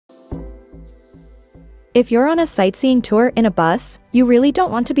If you're on a sightseeing tour in a bus, you really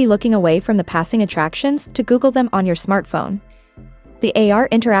don't want to be looking away from the passing attractions to Google them on your smartphone. The AR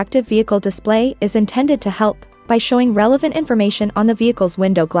interactive vehicle display is intended to help by showing relevant information on the vehicle's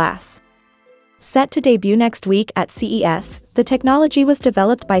window glass. Set to debut next week at CES, the technology was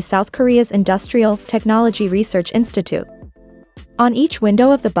developed by South Korea's Industrial Technology Research Institute. On each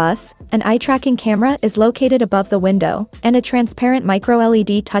window of the bus, an eye-tracking camera is located above the window, and a transparent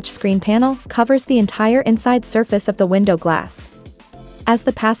micro-LED touchscreen panel covers the entire inside surface of the window glass. As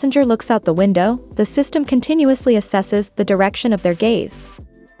the passenger looks out the window, the system continuously assesses the direction of their gaze.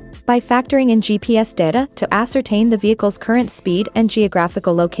 By factoring in GPS data to ascertain the vehicle's current speed and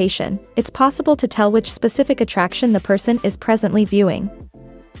geographical location, it's possible to tell which specific attraction the person is presently viewing.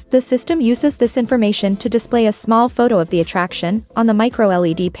 The system uses this information to display a small photo of the attraction on the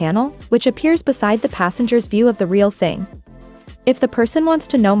micro-LED panel, which appears beside the passenger's view of the real thing. If the person wants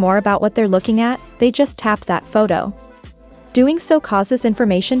to know more about what they're looking at, they just tap that photo. Doing so causes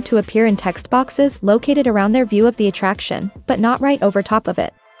information to appear in text boxes located around their view of the attraction, but not right over top of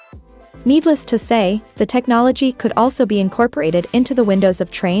it. Needless to say, the technology could also be incorporated into the windows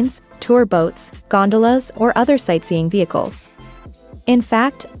of trains, tour boats, gondolas, or other sightseeing vehicles. In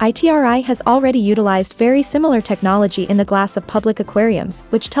fact, ITRI has already utilized very similar technology in the glass of public aquariums,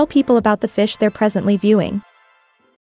 which tell people about the fish they're presently viewing.